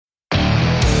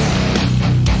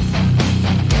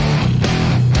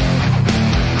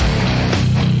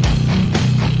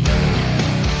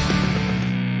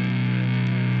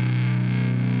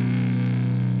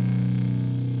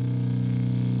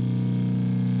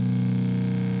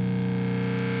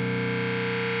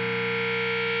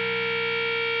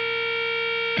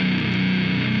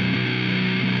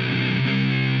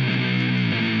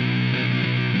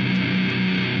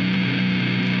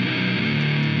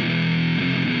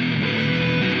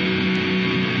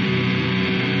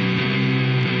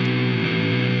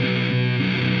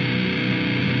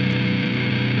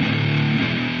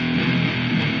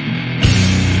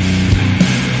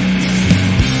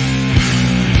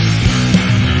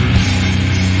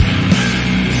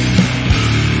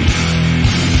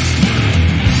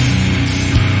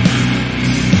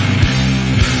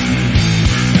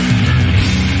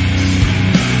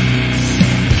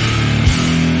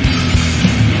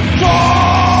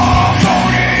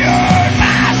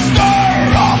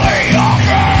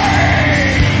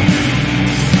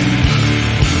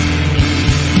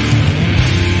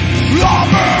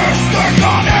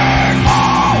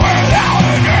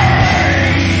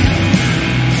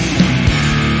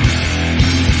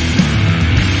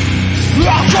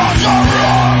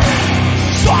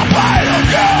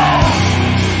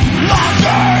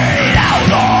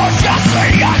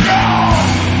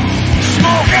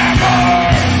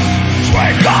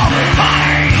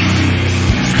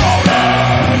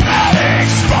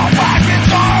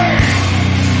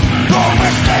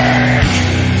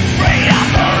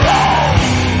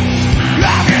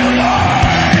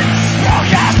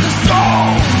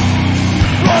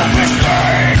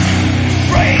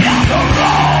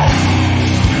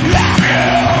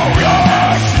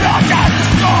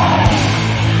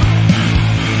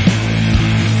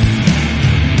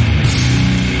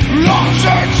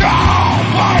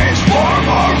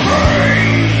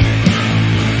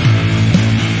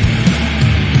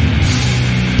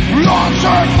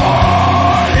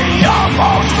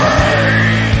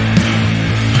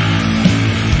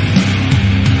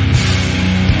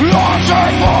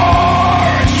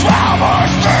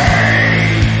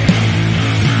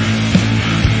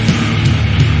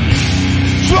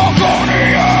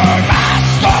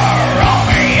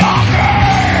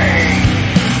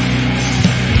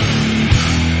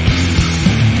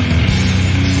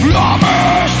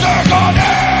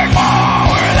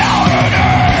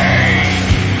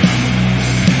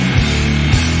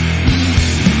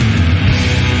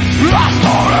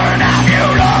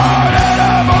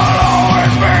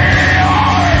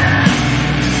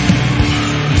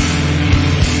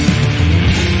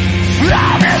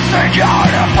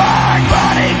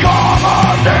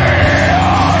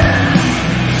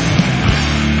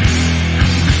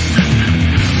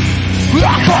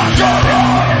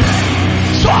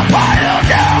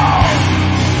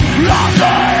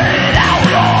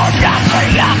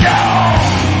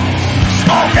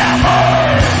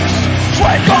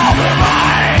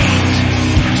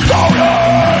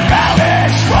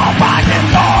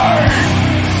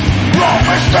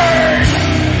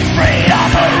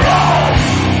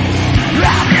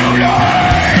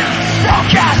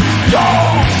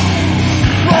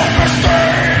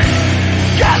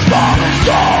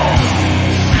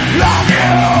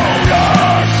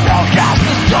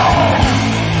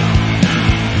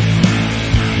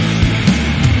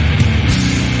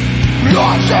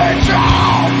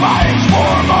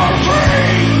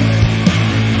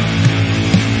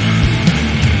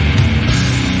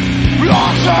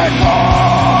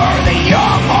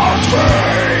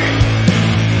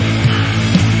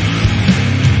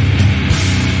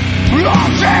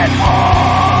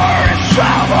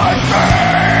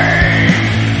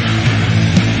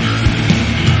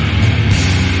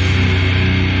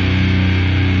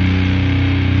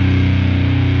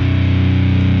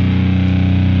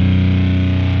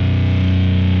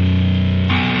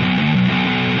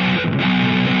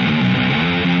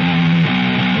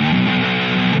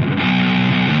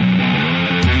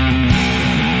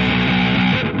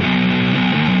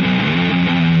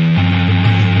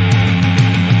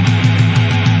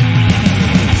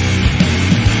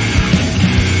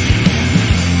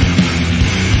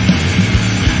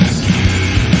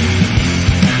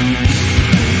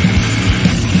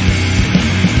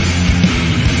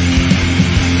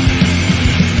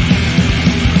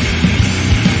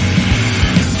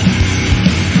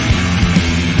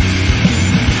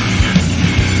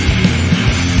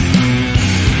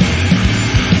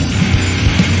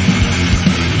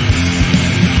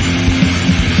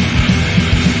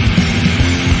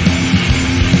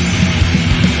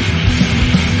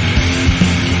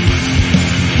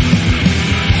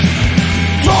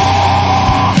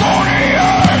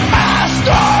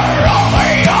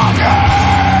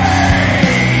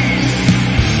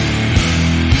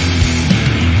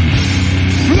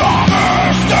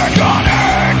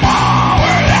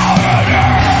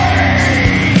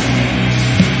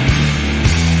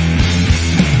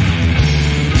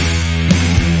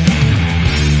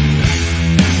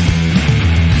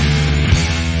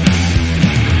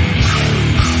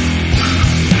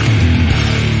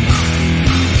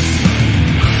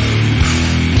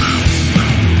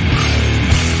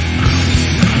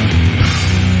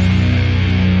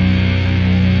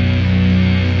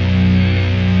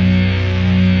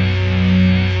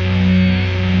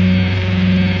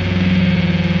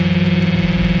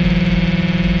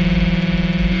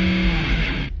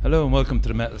Welcome to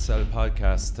the Metal Cell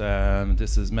podcast.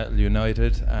 This is Metal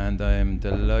Utd, and I am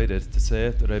delighted to say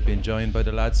that I've been joined by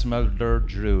the lads from Elder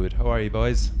Druid. How are you,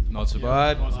 boys? Not so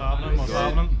bad. What's happening? What's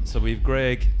happening? So we've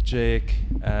Greg, Jake,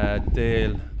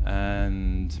 Dale,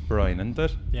 and Brian, isn't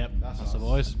it? Yep, that's the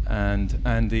boys. And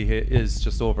Andy is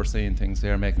just overseeing things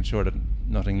here, making sure that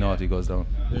nothing naughty goes down.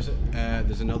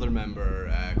 There's another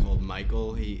member called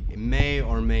Michael. He may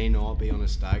or may not be on a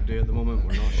stag do at the moment.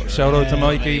 We're not sure. Shout out to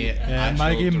Mikey.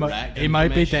 Mikey, he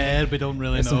might be dead. We don't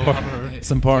really know.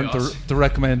 It's important to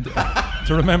recommend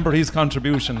to remember his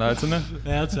contribution, lads, isn't it?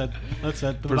 Yeah, that's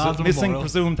it. Missing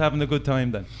presumed having a good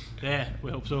time then. Yeah,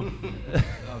 we hope so.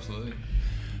 Absolutely.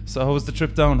 So how was the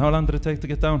trip down? How long did it take to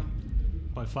get down?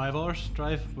 About 5 hours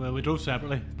drive. Well, we drove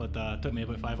separately, but it took me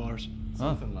about 5 hours.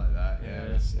 Something like that.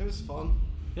 Yeah, it was fun.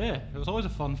 Yeah, it was always a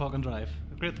fun fucking drive.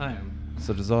 A great time.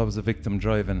 So there's always a victim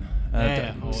driving.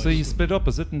 Yeah. So you split up,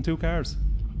 is it, in 2 cars?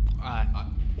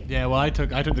 Yeah, well, I took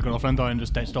the girlfriend down and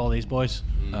just ditched all these boys.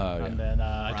 And then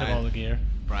I took all the gear.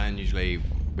 Brian usually,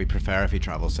 we prefer if he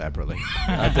travels separately.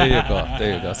 There you go.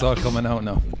 It's all coming out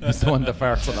now. He's the one that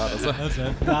farts a lot, is it? That's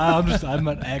it. I'm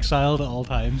exiled at all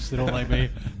times. They don't like me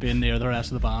being near the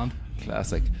rest of the band.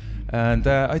 Classic. And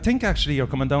I think actually you're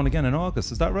coming down again in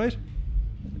August, is that right?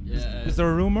 Yeah. Is there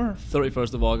a rumour?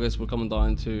 31st of August, we're coming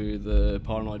down to the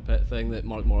Paranoid Pit thing that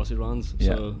Mark Morrissey runs.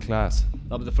 Yeah, so class.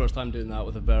 That'll be the first time doing that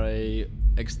with a very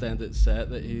extended set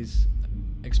that he's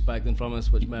expecting from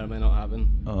us, which may or may not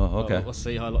happen. Oh, okay. We'll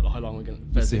see how long we can.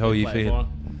 We'll see how you feel.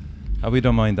 We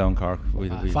don't mind down Cork.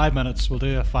 5 minutes. We'll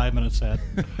do a 5-minute set.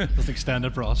 Just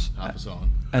extended for us. Half a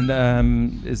song.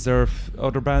 And is there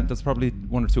other band? There's probably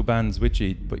 1 or 2 bands with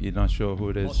you, but you're not sure who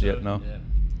it is yet. No.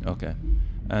 Yeah. Okay.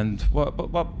 And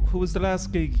who was the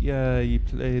last gig you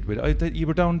played with? You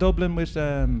were down Dublin with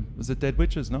was it Dead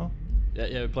Witches? No.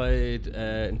 Yeah, we played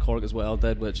in Cork as well,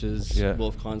 which is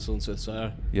both Council and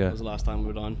Soothsayer. Yeah. That was the last time we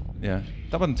were down. Yeah.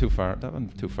 That wasn't too far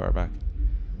back.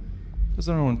 Was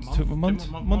it around a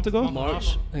month ago?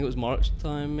 March. I think it was March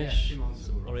time-ish.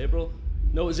 Or April.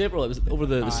 No, it was April. It was over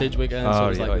the Siege weekend. So it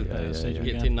was like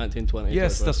the 18, 19, 20.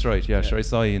 Yes, that's right. Yeah, sure. I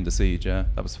saw you in the Siege. Yeah,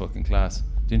 that was fucking class.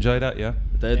 Did you enjoy that? Yeah.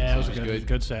 I did. Yeah, it was a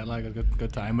good set. Like a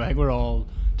good time. I think we're all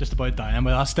just about dying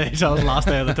by that stage. That was the last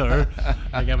day of the tour.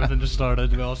 Like everything just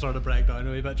started. We all started to break down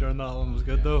a wee bit during that one. It was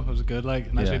good though. It was good.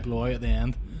 Like nice big blowout at the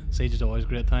end. Siege is always a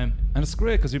great time. And it's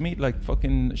great because you meet like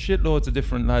fucking shitloads of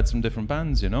different lads from different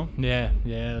bands, you know? Yeah.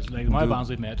 It's like my bands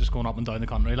we've met just going up and down the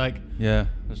country, like. Yeah.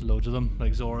 There's loads of them.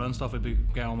 Like Zora and stuff, we'd be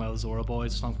getting on with the Zora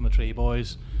boys, some from the Tree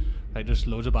Boys. Like there's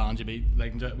loads of bands you meet.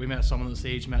 Like we met someone at the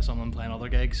Siege, met someone playing other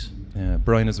gigs. Yeah,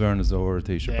 Brian is wearing a Zora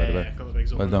t-shirt by the way. Yeah, got the big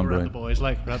Zora. Well done, We're Brian. at the boys,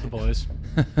 like, we're at the boys.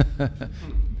 Are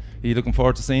you looking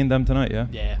forward to seeing them tonight, yeah?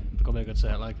 Yeah, it's gonna be a good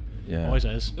set, like. Yeah. Always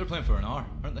is. They're playing for an hour,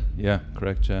 aren't they? Yeah,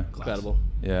 correct, yeah. Incredible.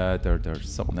 Yeah, they're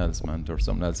something else, man. They're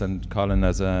something else. And Colin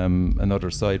has another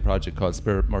side project called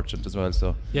Spirit Merchant as well,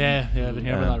 so... Yeah, I've been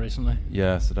hearing about that recently.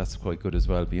 Yeah, so that's quite good as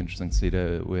well. Be interesting to see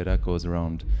the way that goes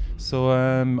around. So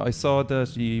I saw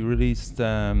that you released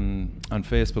on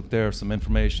Facebook there some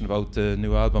information about the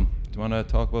new album. Do you want to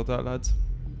talk about that, lads?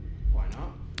 Why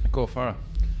not? Go for it.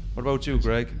 What about you,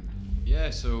 Greg? Yeah,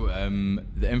 so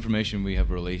the information we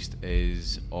have released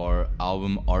is our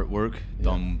album artwork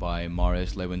done by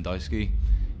Mariusz Lewandowski.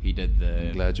 He did the...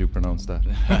 I'm glad you pronounced that.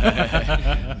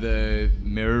 the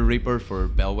Mirror Reaper for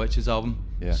Bell Witch's album.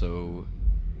 Yeah. So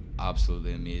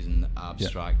absolutely amazing,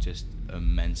 abstract, just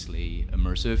immensely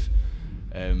immersive.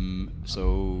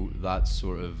 So that's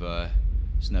sort of a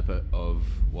snippet of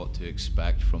what to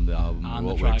expect from the album, And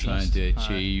what the we're track trying list. to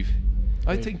achieve.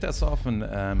 I think that's often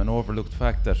an overlooked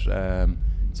fact that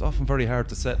it's often very hard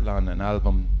to settle on an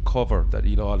album cover that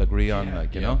you'll all agree on,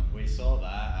 like, you know? We saw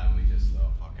that and we just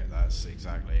thought, fuck it, that's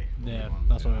exactly what we want.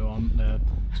 That's what we want.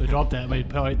 So we dropped it. We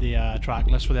put out the track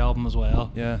list for the album as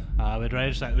well. Yeah.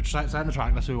 We signed the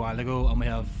track list a while ago, and we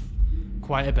have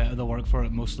quite a bit of the work for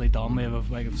it mostly done. We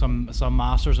have like some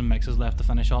masters and mixes left to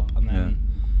finish up, and then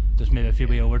just maybe a few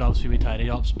wee overdubs, a few wee tidy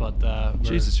ups. But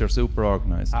Jesus, you're super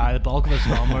organised. the bulk of it's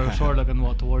done. We're sort of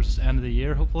looking towards the end of the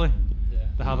year, hopefully,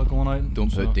 to have it going out.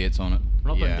 Don't put dates on it.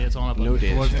 We're not putting dates on it, but No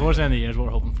dates. towards the end of the year is what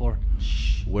we're hoping for.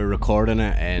 We're recording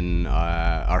it in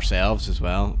ourselves as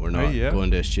well. We're not going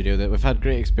to a studio. We've had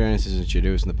great experiences in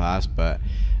studios in the past, but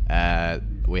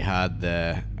we had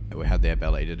the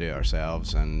ability to do it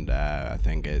ourselves, and I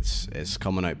think it's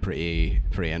coming out pretty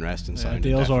interesting.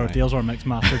 Dale's our mix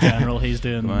master general. He's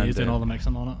doing all the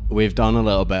mixing on it. We've done a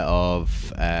little bit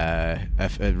of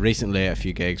recently at a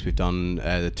few gigs. We've done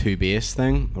the 2-bass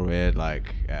thing, where we had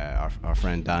like our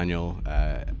friend Daniel.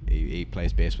 He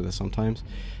plays bass with us sometimes,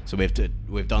 so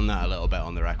we've done that a little bit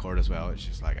on the record as well. It's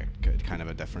just like a kind of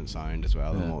a different sound as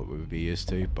well than what we would be used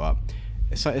to, but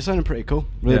it sounded pretty cool.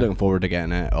 Really looking forward to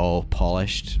getting it all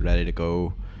polished, ready to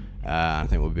go. I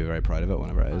think we'll be very proud of it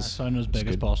whenever it is. Sound as big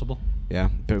as possible. Yeah,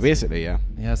 but basically,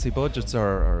 Yeah, see, budgets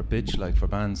are a bitch, like, for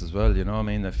bands as well, you know what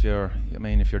I mean? If you're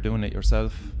doing it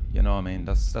yourself, you know what I mean,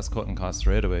 that's cutting costs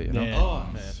straight away, you know?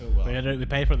 Yeah. so well. We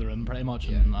pay for the room pretty much,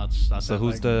 and that's So it,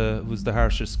 who's the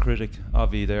harshest critic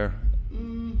of you there?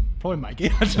 probably Mikey,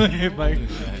 actually.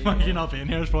 Mikey not being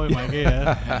here is probably Mikey,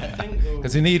 yeah.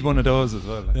 Because you need one of those as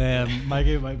well. Yeah,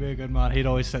 Mikey might be a good man. He'd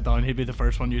always sit down, he'd be the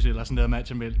first one usually listen to a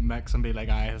mix and be like,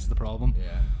 that's the problem.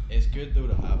 Yeah, it's good though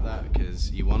to have that,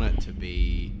 because you want it to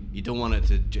be, you don't want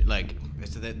it to, like,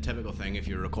 it's the typical thing if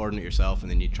you're recording it yourself and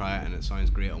then you try it and it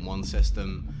sounds great on one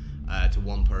system to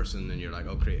one person and you're like,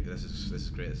 oh great, this is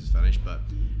great, this is finished. But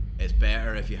it's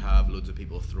better if you have loads of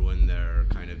people throwing their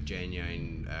kind of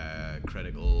genuine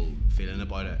critical feeling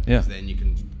about it, because then you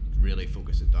can really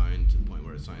focus it down to the point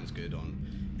where it sounds good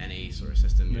on any sort of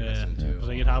system you're listening to. Because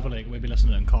you'd have it like, we'd be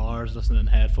listening in cars, listening in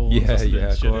headphones, Yeah, listening in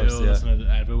of studio, course, listening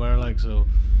everywhere, like, so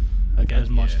I get as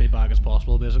much feedback as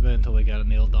possible basically until we get it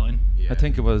nailed down. I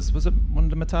think it was it one of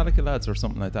the Metallica lads or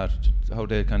something like that? How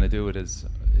they kind of do it is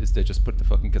they just put the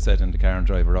fucking cassette in the car and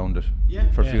drive around it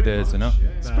for a few days, you know?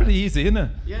 It's pretty easy, isn't it?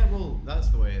 Yeah, well, that's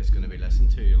the way it's going to be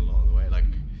listened to a lot of the way. Like,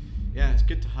 yeah, it's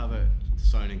good to have it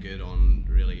sounding good on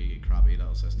really crappy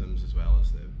little systems as well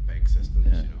as the big systems,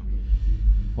 you know.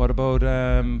 What about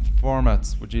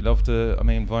formats? Would you love to? I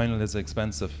mean, vinyl is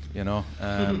expensive, you know.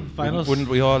 Wouldn't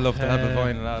we all love to have a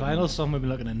vinyl album? Vinyl's something we've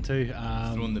been looking into.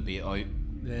 Throwing the beat out.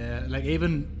 Yeah, like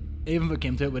even if it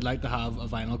came to it, we'd like to have a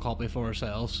vinyl copy for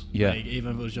ourselves. Yeah. Like,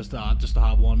 even if it was just to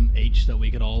have one each that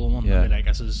we could all own. Yeah. Like,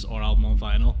 this is our album on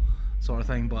vinyl, sort of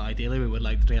thing. But ideally, we would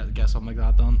like to get something like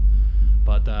that done.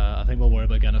 But I think we'll worry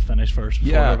about getting it finished first.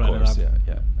 Yeah, of course.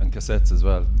 Yeah. And cassettes as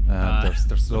well.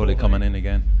 They're slowly coming in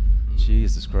again.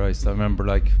 Jesus Christ! I remember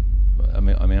like,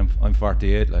 I'm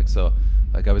 48, like so.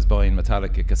 Like I was buying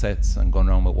Metallica cassettes and going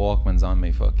around with Walkmans on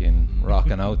me, fucking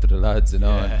rocking out to the lads, you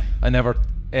know. Yeah. I never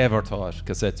ever thought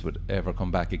cassettes would ever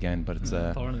come back again, but it's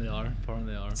Apparently they are.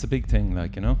 it's a big thing,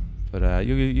 like, you know. But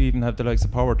you even have the likes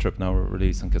of Power Trip now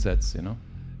releasing cassettes, you know.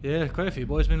 Yeah, quite a few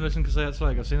boys been listening to cassettes.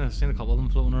 Like I've seen a couple of them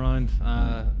floating around.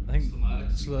 I think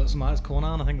Somatics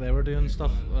Conan, I think they were doing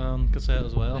stuff on cassette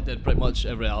as well. They did pretty much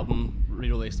every album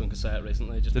re-released on cassette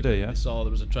recently. Just Did they? Yeah. They saw there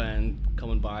was a trend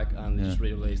coming back, and they just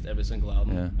re-released every single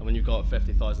album. Yeah. And when you've got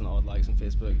 50,000 odd likes on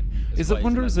Facebook, Is it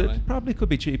wonder? Is it probably could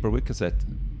be cheaper with cassette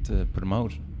to put them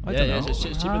out? I don't know. It's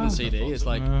cheaper than CD. It's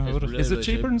like it's really, is it really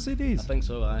cheaper cheap. than CDs? I think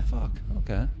so. Fuck.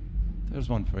 Okay. There's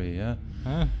one for you. Yeah.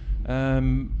 Ah.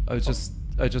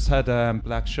 I just had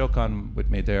Black Shuck on with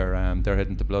me there. They're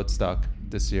heading to Bloodstock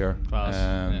this year.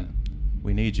 Class.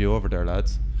 We need you over there,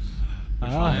 lads.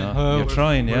 Ah, You're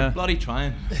trying, We're yeah. bloody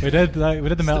trying. we did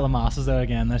the Metal Masses there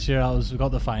again this year. We got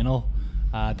the final.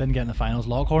 Didn't get in the finals.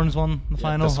 Lockhorns won the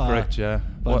final. That's correct, yeah.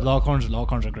 But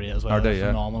Lockhorns are great as well. Are they, They're a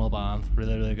yeah? phenomenal band.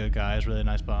 Really, really good guys. Really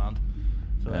nice band.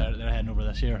 So Yeah. they're heading over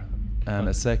this year. And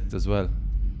a sect as well.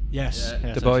 Yes. Yeah.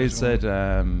 yes, The boys yes, said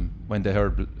when they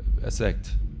heard a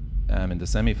sect in the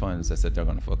semi-finals, they said they're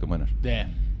going to fucking win it. Yeah.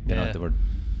 You yeah. know,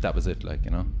 that was it, like,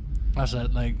 you know. That's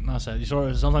it.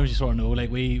 Sometimes you sort of know.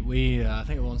 Like we I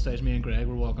think at one stage me and Greg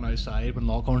were walking outside when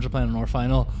Lockhorns were playing in our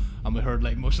final, and we heard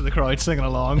like most of the crowd singing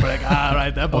along. We're like,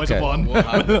 right, that boys have won. What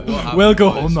happened We'll go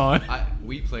was home now.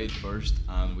 We played first,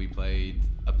 and we played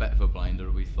a bit of a blinder,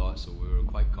 we thought, so we were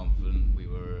quite confident. We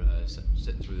were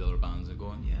sitting through the other bands and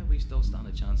going, yeah, we still stand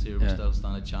a chance here, we still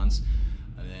stand a chance.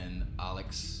 And then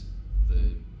Alex,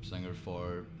 the singer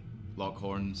for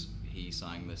Lockhorns, he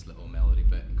sang this little melody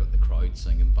bit and got the crowd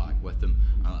singing back with him.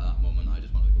 And at that moment, I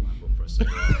just wanted to go and going for a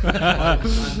cigarette.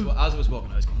 And as I was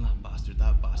walking, I was going, that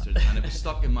bastard. And it was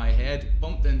stuck in my head.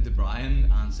 Bumped into Brian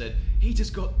and said, he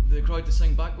just got the crowd to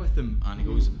sing back with him. And he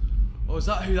goes, oh, is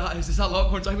that who that is? Is that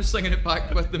Lockhorns? I was singing it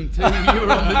back with them too. You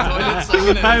were on the toilet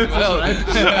singing it as well.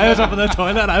 I was up in the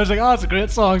toilet and I was like, oh, it's a great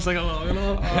song. Sing along.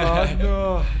 Oh,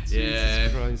 no. Yeah.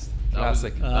 Jesus Christ. That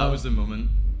Classic. that was the moment.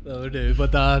 No, they do.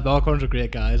 But the Lockhorns are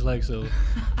great guys, like, so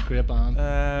great band.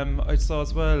 I saw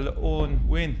as well Owen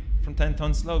Wynne from 10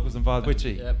 Ton Slug was involved with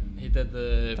you. Yep, he did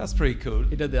the. That's pretty cool.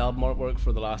 He did the album artwork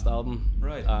for the last album,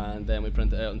 Right. And then we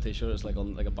printed it out on t-shirts, like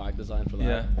on like a bag design for that.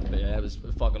 Yeah. But yeah, it was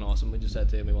fucking awesome. We just said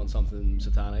to him we want something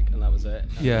satanic, and that was it.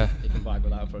 And Yeah. he came back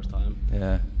with that first time.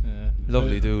 Yeah. Yeah.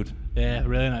 Lovely dude. Yeah,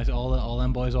 really nice. All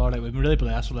them boys are like, we've been really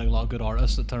blessed with like a lot of good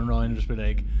artists that turn around and just be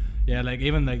like, yeah, like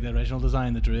even like the original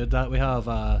design, the Druid that we have,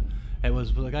 it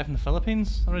was the guy from the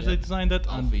Philippines originally designed it.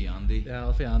 Alfie Andy. Yeah,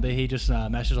 Alfie Andy. He just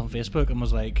messaged on Facebook and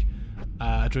was like,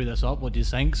 I drew this up, what do you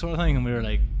think, sort of thing. And we were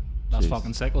like, that's Jeez.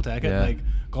 fucking sick, we'll take it. Yeah. Like,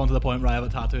 gone to the point where I have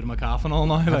it tattooed on my calf and all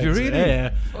now. Like, you really?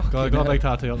 Yeah. Fucking Got a hell. big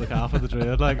tattoo up the calf of the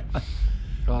Druid, like.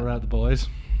 Got around the boys.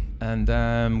 And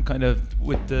kind of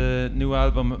with the new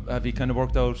album, have you kind of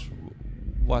worked out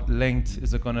what length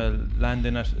is it going to land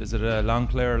in it? Is it a long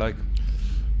player, like?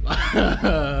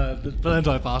 Depends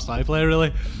how fast I play,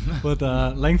 really. But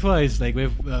lengthwise, like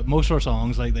we've most of our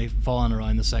songs, like they fall in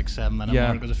around the 6-7 minute Yeah.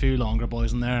 mark. There's a few longer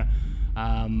boys in there.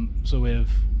 So we've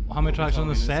how many tracks on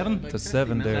the 7? The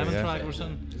 7 there, 7 yeah. track we're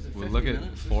in. We'll look at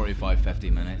 45, 50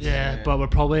 minutes. Yeah, but we're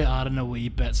probably adding a wee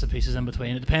bits and pieces in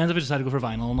between. It depends if we decide to go for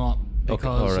vinyl or not.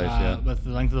 Because alright, yeah. with the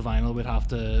length of the vinyl, we'd have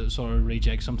to sort of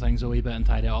rejig some things a wee bit and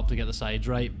tidy it up to get the sides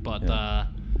right. But Yeah.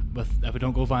 if we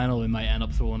don't go vinyl, we might end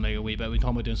up throwing like a wee bit. We're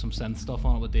talking about doing some synth stuff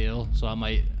on it with Dale, so I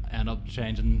might end up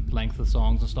changing length of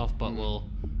songs and stuff. But we'll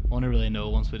only really know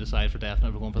once we decide for definite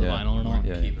if we're going for the Yeah. vinyl or not.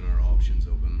 Yeah. Keeping our options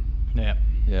open. Yeah.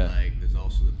 Yeah. Like, there's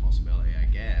also the possibility, I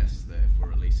guess, that if we're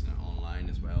releasing it online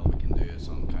as well, we can do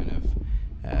some kind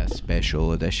of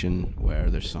special edition where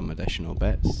there's some additional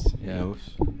bits. Yeah. You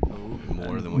know,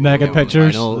 more than what Mega you get on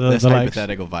pictures, Vinyl, this the likes.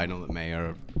 hypothetical vinyl that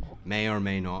may or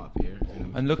may not appear. You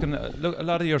know. And a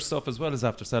lot of your stuff as well is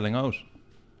after selling out.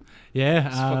 Yeah,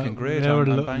 It's fucking great yeah, on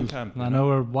we're Bandcamp, you I know. know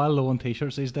we're well low on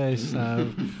t-shirts these days.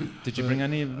 Did you bring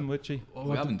any of them with you?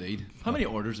 We have indeed. How many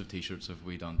orders of t-shirts have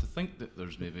we done? To think that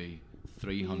there's maybe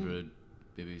 300,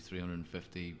 maybe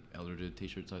 350 Elder Dude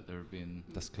t-shirts out there being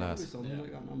That's class.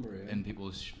 in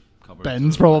people's cupboards.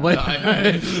 Bins, probably.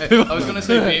 I was going to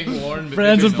say being worn. but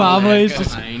Friends maybe and not. families. Left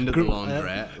Just behind at the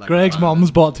laundrette. Like Greg's that.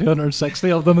 mum's bought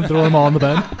 260 of them and threw them all in the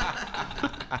bin.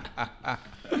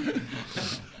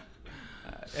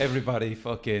 Everybody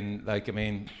fucking, like, I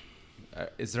mean,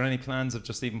 is there any plans of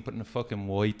just even putting a fucking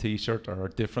white t-shirt or a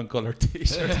different colour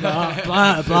t-shirt?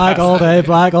 Black all day,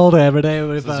 every day.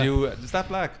 Is that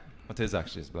black? It is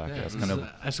actually, it's black. Yeah, it's kind of.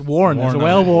 It's worn. It's a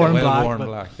well-worn black. Well-worn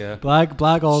black. Yeah.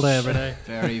 Black all day, every day.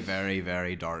 Very, very,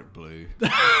 very dark blue.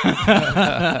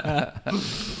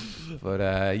 But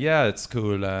yeah, it's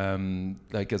cool.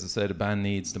 Like as I said, the band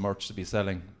needs the merch to be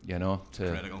selling, you know,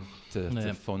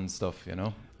 to fund stuff, you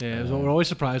know. Yeah, we're always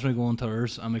surprised when we go on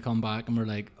tours and we come back and we're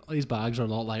like, oh, these bags are a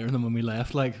lot lighter than when we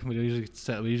left. Like we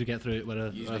usually get through it with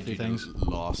a few things.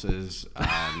 Losses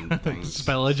and things.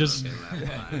 Spillages.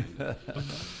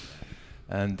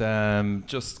 And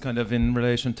just kind of in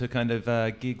relation to kind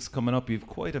of gigs coming up, you've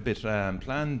quite a bit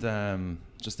planned.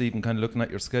 Just even kind of looking at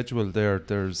your schedule there,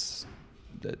 is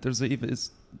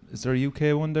there a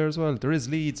UK one there as well? There is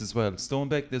Leeds as well.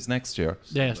 Stonebeck is next year.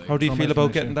 Yes. How do you feel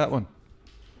about getting that one?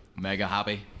 Mega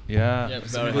happy. Yeah,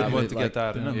 it's a good one to get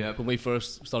that, isn't it? Yeah, when we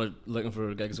first started looking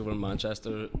for gigs over in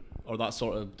Manchester or that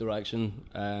sort of direction,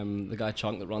 the guy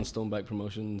Chunk that runs Stonebeck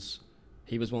Promotions,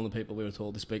 he was one of the people we were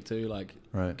told to speak to, like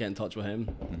get in touch with him.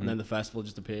 Mm-hmm. And then the festival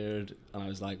just appeared, and I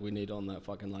was like, we need on that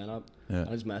fucking lineup. Yeah.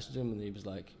 I just messaged him, and he was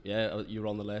like, yeah, you were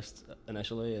on the list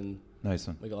initially, and nice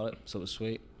one. We got it, so it was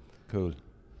sweet. Cool.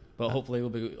 But hopefully we'll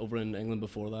be over in England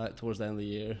before that, towards the end of the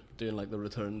year, doing like the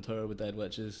return tour with Dead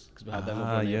Witches, because we had them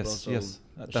over in April. So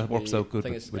that works out good. I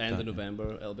think it's end of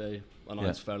November. It'll be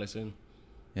announced fairly soon.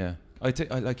 Yeah, I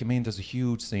mean, there's a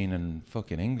huge scene in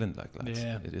fucking England, like lads.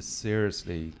 Yeah, it is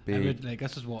seriously big. Like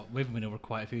this is what we've been over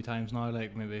quite a few times now.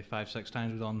 Like maybe 5-6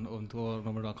 times we've done on tour. We've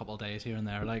done a couple of days here and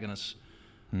there. Like, and it's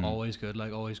always good.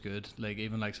 Like always good. Like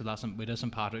even like so last we did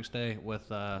St. Patrick's Day with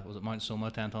was it Mount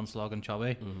Soma, 10 Ton Slug and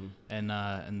Chubby in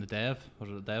the Dev. Was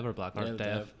it the Dev or Blackheart? Yeah,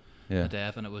 Dev. Yeah. The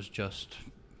Dev, and it was just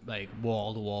like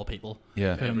wall to wall people.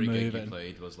 Yeah, every gig you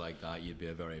played was like that. You'd be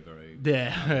a very, very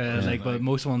like, but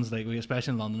most ones, like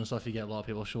especially in London and stuff, you get a lot of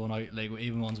people showing out. Like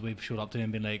even ones we've showed up to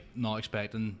and been like not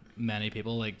expecting many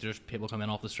people. Like there's people coming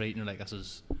off the street and you're like, this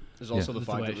is. There's also the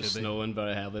fact that it was snowing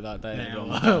very heavily that day. Yeah,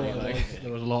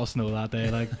 there was a lot of snow that day.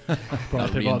 Like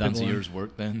rain dance a year's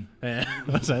work then. Yeah,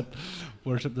 that's it.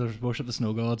 Worship the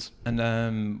snow gods. And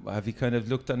have you kind of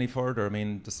looked any further? I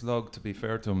mean, the Slug, to be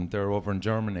fair to them, they're over in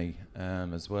Germany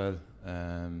as well.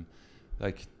 I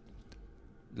was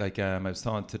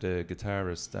talking to the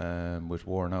guitarist with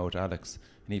Worn Out, Alex,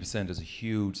 and he was saying there's a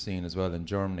huge scene as well in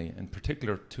Germany, in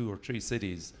particular 2 or 3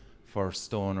 cities for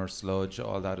stoner, sludge,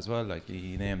 all that as well. Like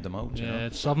he named them out. Yeah, you know?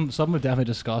 it's something we've definitely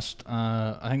discussed.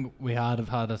 I think we have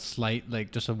had a slight,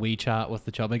 like just a wee chat with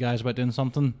the Chubby guys about doing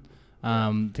something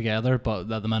together, but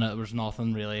at the minute there's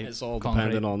nothing really. It's all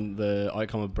dependent on the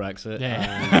outcome of Brexit.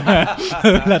 Yeah,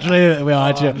 literally we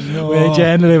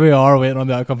are waiting on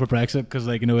the outcome for Brexit, because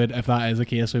like, you know, if that is the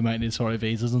case, we might need sort of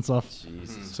visas and stuff.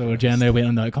 Jesus so we're generally waiting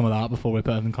on the outcome of that before we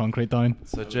put anything concrete down.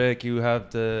 So Jake, you have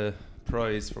the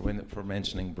prize for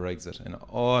mentioning Brexit in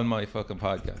all my fucking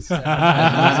podcasts.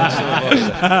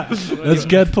 Let's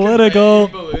get political.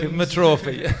 Give him a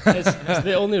trophy. It's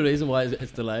the only reason why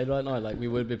it's delayed right now. Like we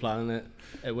would be planning it,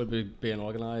 it would be being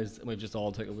organised, and we've just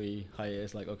all took a wee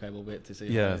hiatus. Like, okay, we'll wait to see.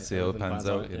 See how it pans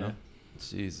out. You know,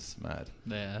 Jesus, mad.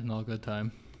 Yeah, not a good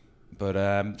time.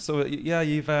 But so yeah,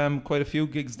 you've quite a few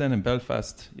gigs then in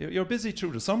Belfast. You're busy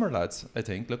through the summer, lads. I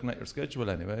think, looking at your schedule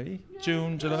anyway. Yeah,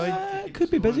 June, July.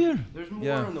 Could be busier. There's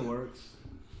more in the works.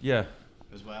 Yeah.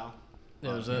 As well.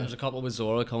 Yeah, there's a couple with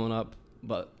Zora coming up,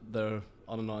 but they're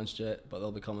unannounced yet. But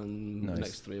they'll be coming the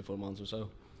next 3 or 4 months or so.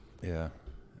 Yeah.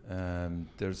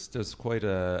 There's quite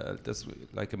I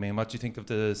mean, what do you think of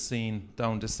the scene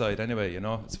down this side anyway? You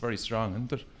know, it's very strong,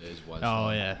 isn't it? It is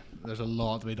yeah, there's a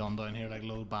lot to be done down here. Like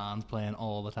load bands playing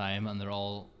all the time, and they're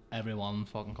all everyone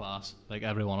fucking class. Like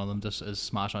every one of them just is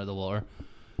smashing out of the water.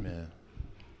 Yeah.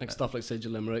 Like stuff like Siege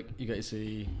of Limerick, you get to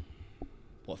see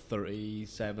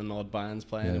 37 odd bands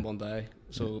playing in one day.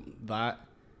 So that,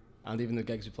 and even the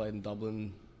gigs we played in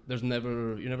Dublin. You're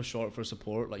never short for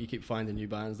support. Like you keep finding new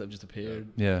bands that have just appeared,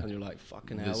 and you're like,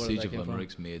 fucking hell. The Siege of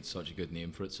Limerick's made such a good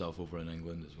name for itself over in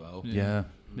England as well. Yeah.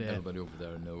 Everybody over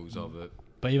there knows of it.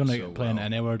 But even like playing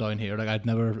anywhere down here, like I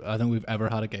think we've ever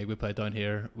had a gig we played down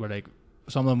here where like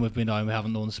some of them we've been down, we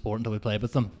haven't known the sport until we played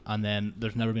with them, and then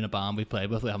there's never been a band we played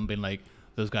with we haven't been like,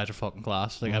 those guys are fucking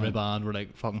class. Like every band were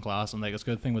like fucking class, and like it's a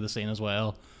good thing with the scene as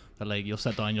well that like you'll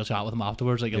sit down, you'll chat with them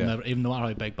afterwards. Like you'll never, even no matter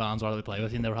how big bands are that we play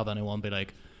with, you never have anyone be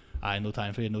like, I no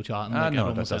time for you, no chatting. Like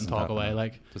everyone will sit and talk away.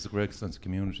 Like there's a great sense of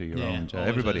community around.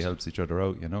 Everybody helps each other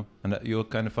out, you know. And you'll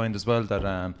kind of find as well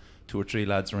that 2 or 3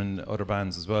 lads are in other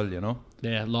bands as well, you know.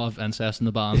 Yeah, a lot of incest in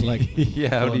the bands. Like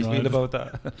how do you feel about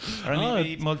that? Or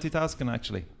any multitasking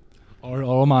actually?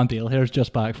 Our man Deal here is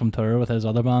just back from tour with his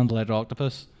other band, Electro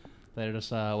Octopus. They're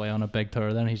just away on a big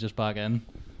tour then. He's just back in.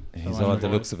 He's So all I'm the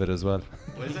bored. looks of it as well.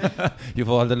 What is it? You've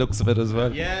all the looks of it as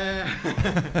well.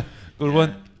 Yeah. Good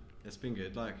one. It's been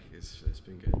good, like it's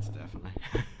been good, definitely.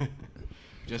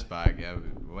 Just back, yeah,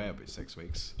 away about 6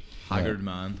 weeks. Haggard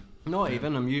man. Not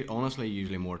even. I'm honestly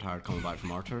usually more tired coming back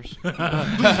from our tours.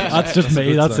 That's just That's a me.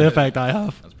 good That's sign. the effect I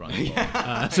have. That's brand new.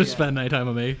 It's just spend night time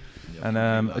with me. And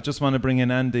I just want to bring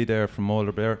in Andy there from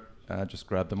Molar Bear. Just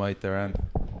grab the mic there, Andy.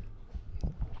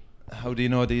 How do you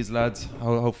know these lads?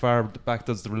 How far back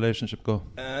does the relationship go?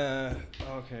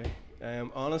 Okay.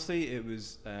 Honestly, it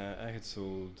was I had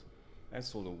sold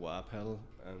a wah pedal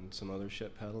and some other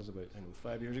shit pedals about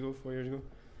 4 years ago,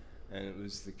 and it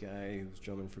was the guy who was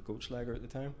drumming for Goatschlager at the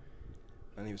time,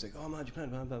 and he was like, "Oh man, you playing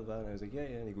band, blah blah blah," and I was like, "Yeah,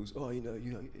 yeah," and he goes, "Oh, you know, have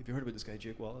you heard about this guy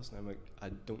Jake Wallace?" And I'm like, "I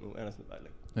don't know anything about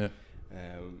it." Yeah.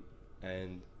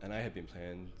 And I had been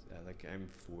playing, like I'm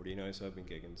 40 now, so I've been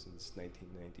gigging since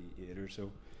 1998 or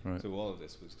so. Right. So all of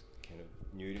this was kind of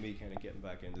new to me, kind of getting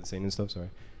back into the scene and stuff. Sorry.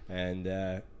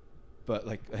 And but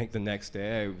like I think the next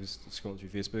day I was scrolling through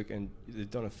Facebook and they'd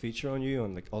done a feature on you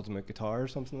on like Ultimate Guitar or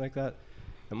something like that.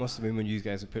 It must have been when you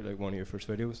guys had put like one of your first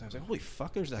videos. And I was like, holy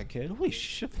fuck, there's that kid. Holy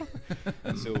shit.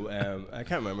 So I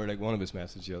can't remember, like one of us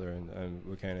messaged the other, and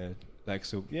we're kind of like,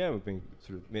 so yeah, we've been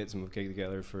sort of mates and we've gigged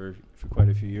together for quite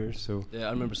a few years. So Yeah,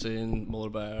 I remember seeing Molar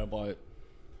Bear about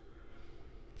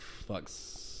like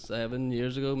 7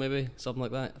 years ago, maybe something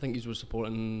like that. I think you were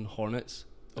supporting Hornets.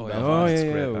 in Belfast. It's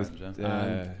yeah, great it was, band,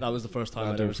 And that was the first time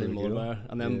I'd Antrim ever seen for Molar you. Bear.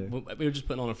 And then Yeah. we were just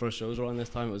putting on our first shows around this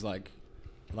time. It was like,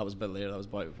 that was a bit later. That was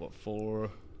about, what, 4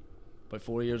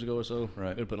 years ago or so.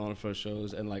 Right. We were putting on our first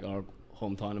shows in like our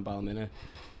hometown in Ballymena.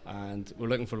 And we're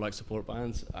looking for like support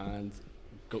bands. And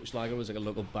Goatschlager was like a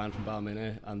local band from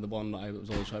Ballymena. And the one that I was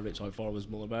always trying to reach out for was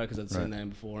Molar Bear, because I'd seen Right. them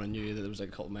before and knew that there was like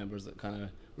a couple of members that kind of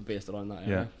were based around that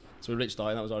Yeah. area. So we reached out,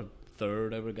 and that was our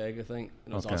third ever gig, I think.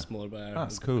 And it was Okay. us, Molar Bear.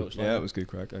 That's and cool. Goatschlager. yeah, it was good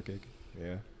crack, that gig.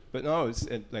 Yeah. But no, it's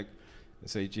like,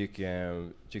 say Jake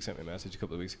sent me a message a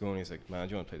couple of weeks ago and he's like, man,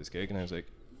 do you want to play this gig? And I was like,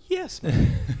 yes,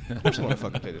 man. Of course I want to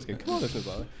fucking play this gig. Come on, let's no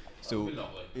bother. So,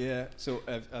 yeah, so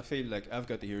I feel like I've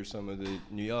got to hear some of the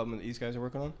new album that these guys are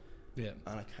working on. Yeah.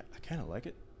 And I kind of like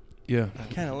it. Yeah.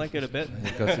 I kind of like it a bit.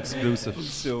 That's exclusive.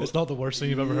 So It's not the worst thing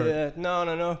you've ever heard. yeah,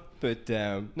 no. But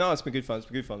no, it's been good fun. It's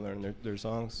been good fun learning their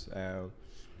songs.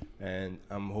 And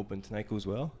I'm hoping tonight goes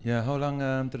well. Yeah, how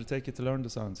long did it take you to learn the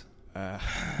songs?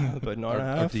 About an hour and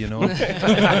a Or half. do you know?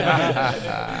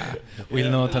 We'll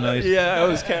know tonight. Yeah, I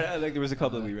was kind of like, there was a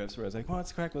couple of wee riffs where I was like, what's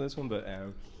the crack with this one? But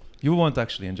You won't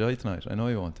actually enjoy tonight. I know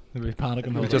you won't. They'll be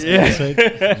panicking. We over just-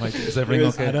 it. Mike, is everything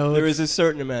okay? I know there is a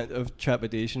certain amount of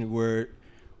trepidation where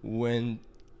when,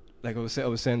 like I was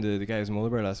saying to the guys in Molar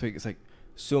Bear last week, it's like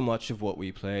so much of what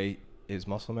we play is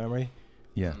muscle memory,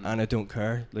 Yeah. and I don't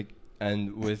care. Like,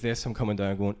 and with this, I'm coming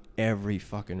down going, every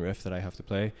fucking riff that I have to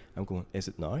play, I'm going, is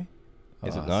it now?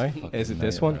 Is Oh, it now? it's fucking Is it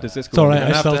this nightmare. one? Does this It's go? alright, into I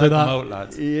You'll this? have still to do help them that. out,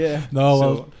 lads. Yeah. No,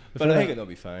 So- well, but I think it'll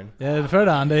be fine. Yeah, fair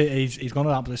to Andy, he's going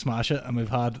to absolutely smash it, and we've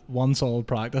had one solid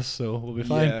practice, so we'll be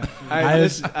fine.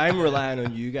 Yeah. I'm relying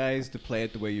on you guys to play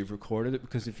it the way you've recorded it,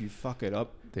 because if you fuck it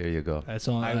up, There you go. It's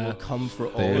on. I will come for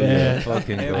all There of you Yeah. it.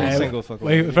 fucking go. Every single fucking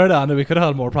Wait, one. fair to Andy, we could have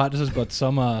had more practices, but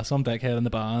some dickhead in the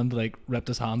band like ripped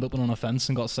his hand open on a fence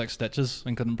and got 6 stitches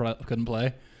and couldn't play.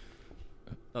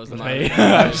 That was the With man. me.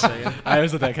 I was saying. I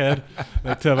was the dickhead.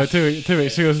 Like about two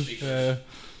weeks ago,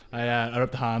 I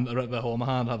ripped the hole in my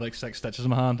hand, had like 6 stitches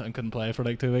in my hand, and couldn't play for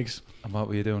like 2 weeks. And what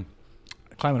were you doing?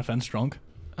 Climbing a fence drunk.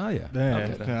 Oh, yeah. Yeah,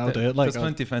 Okay, then. I'll do it, like, There's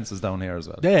plenty of fences down here as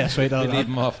well. Yeah, sweet. We I'll, need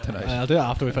them off tonight. I'll do it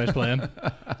after we finish playing.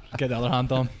 Get the other hand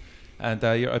done. And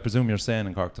I presume you're staying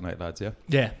in Cork tonight, lads, yeah?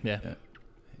 Yeah.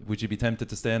 Would you be tempted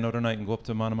to stay another night and go up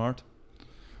to Monomart?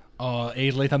 Oh,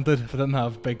 easily tempted. If I didn't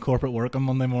have big corporate work on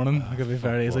Monday morning, I could be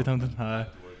very easily tempted. I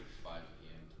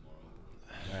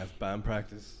have band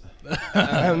practice.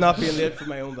 I'm not being late for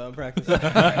my own band practice.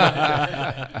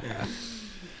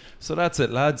 So that's it,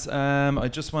 lads. I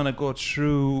just want to go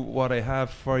through what I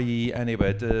have for you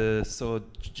anyway.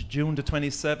 June the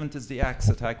 27th is the Axe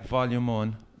Attack Volume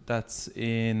 1. That's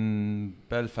in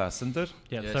Belfast, isn't it?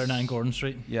 Yeah, Yes. 39 Gordon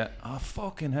Street. Yeah. Oh,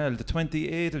 fucking hell. The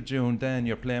 28th of June, then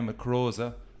you're playing with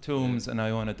Croza, Tombs, and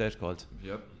Iona Death Cult.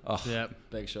 Yep. Oh, Yeah.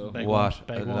 Big show. Big what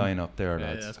one, big a one. lineup there, Yeah,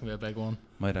 lads. that's going to be a big one.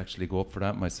 Might actually go up for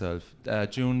that myself.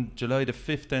 July the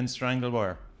 5th, then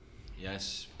Stranglewire.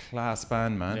 Yes. Class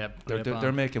band, man. Yep, they're, great they're, band.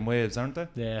 they're making waves, aren't they?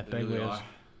 Yeah, They big really waves. are.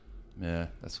 Yeah,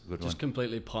 that's a good Just one.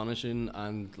 completely punishing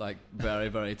and like very,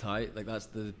 very tight. Like that's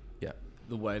the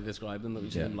way to describe them. That we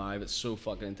see Yeah. them live. It's so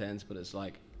fucking intense, but it's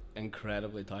like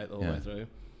incredibly tight the whole Yeah. way through.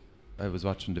 I was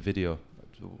watching the video,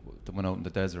 the one out in the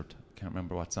desert. Can't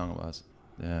remember what song it was.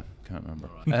 Yeah, can't remember.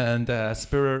 And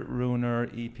Spirit Ruiner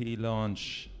EP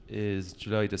launch is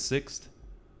July the 6th.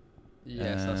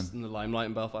 Yes, that's in the Limelight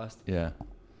in Belfast. Yeah.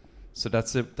 So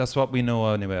that's it. That's what we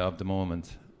know anyway of the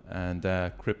moment. And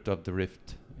Crypt of the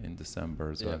Rift in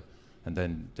December as well. And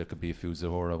then there could be a few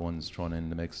Zahora ones thrown in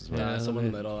the mix as well. Yeah, some in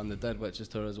the middle, and the Dead Witches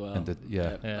tour as well. And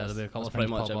there'll be a couple of pretty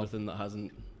much pop up. everything that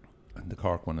hasn't. And the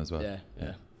Cork one as well. Yeah.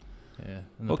 And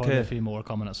there'll probably a few more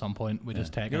coming at some point. We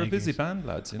just take. You're a busy gigs. band,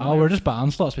 lads. You know? Oh, we're just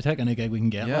band slots. We take any gig we can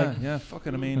get. Yeah,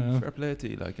 fucking. I mean, fair play to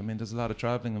you. Like, I mean, there's a lot of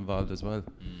travelling involved as well.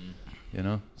 You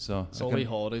know, so it's all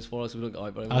holidays for us. We don't get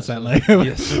out very much. That's it.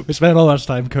 Like, we spend all our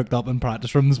time cooked up in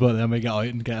practice rooms, but then we get out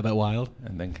and get a bit wild.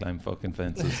 And then climb fucking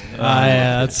fences.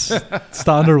 Yeah, it's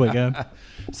standard weekend.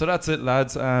 So that's it,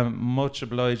 lads. Much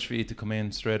obliged for you to come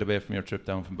in straight away from your trip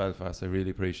down from Belfast. I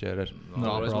really appreciate it.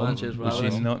 No problem.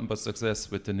 Wish you nothing but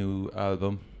success with the new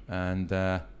album, and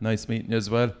nice meeting you as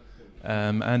well.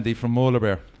 Andy from Molar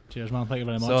Bear. Cheers, man. Thank you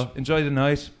very much. So enjoy the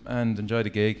night and enjoy the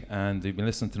gig, and you've been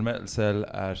listening to the Metal Cell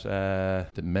at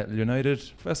the Metal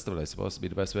Utd Festival, I suppose to be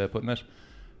the best way of putting it.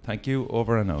 Thank you.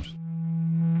 Over and out.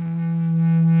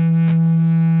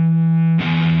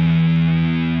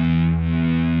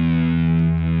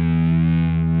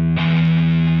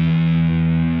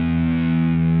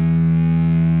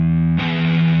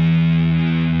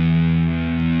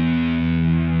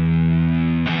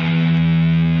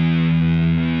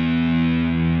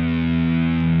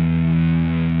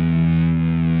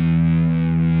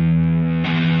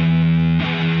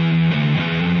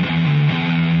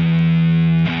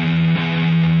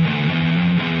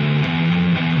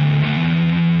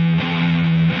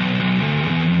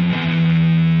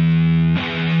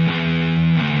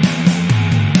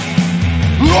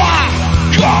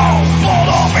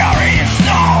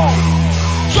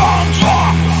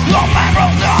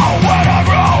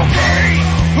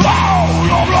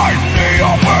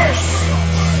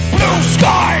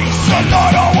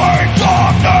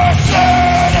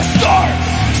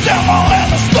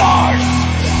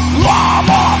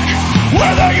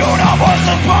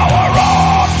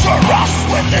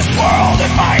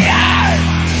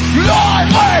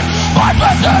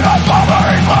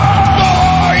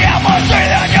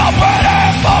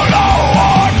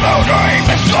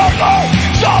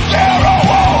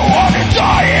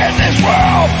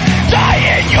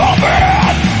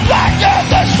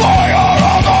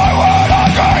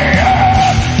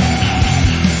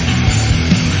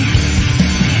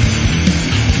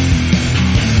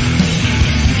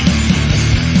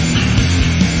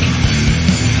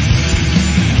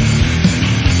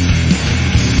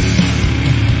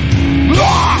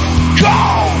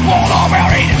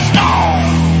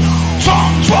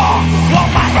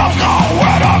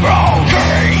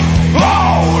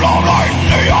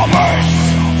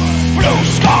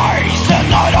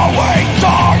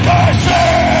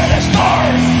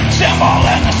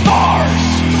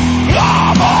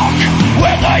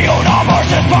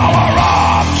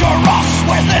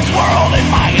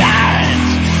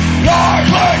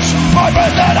 My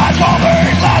present I call me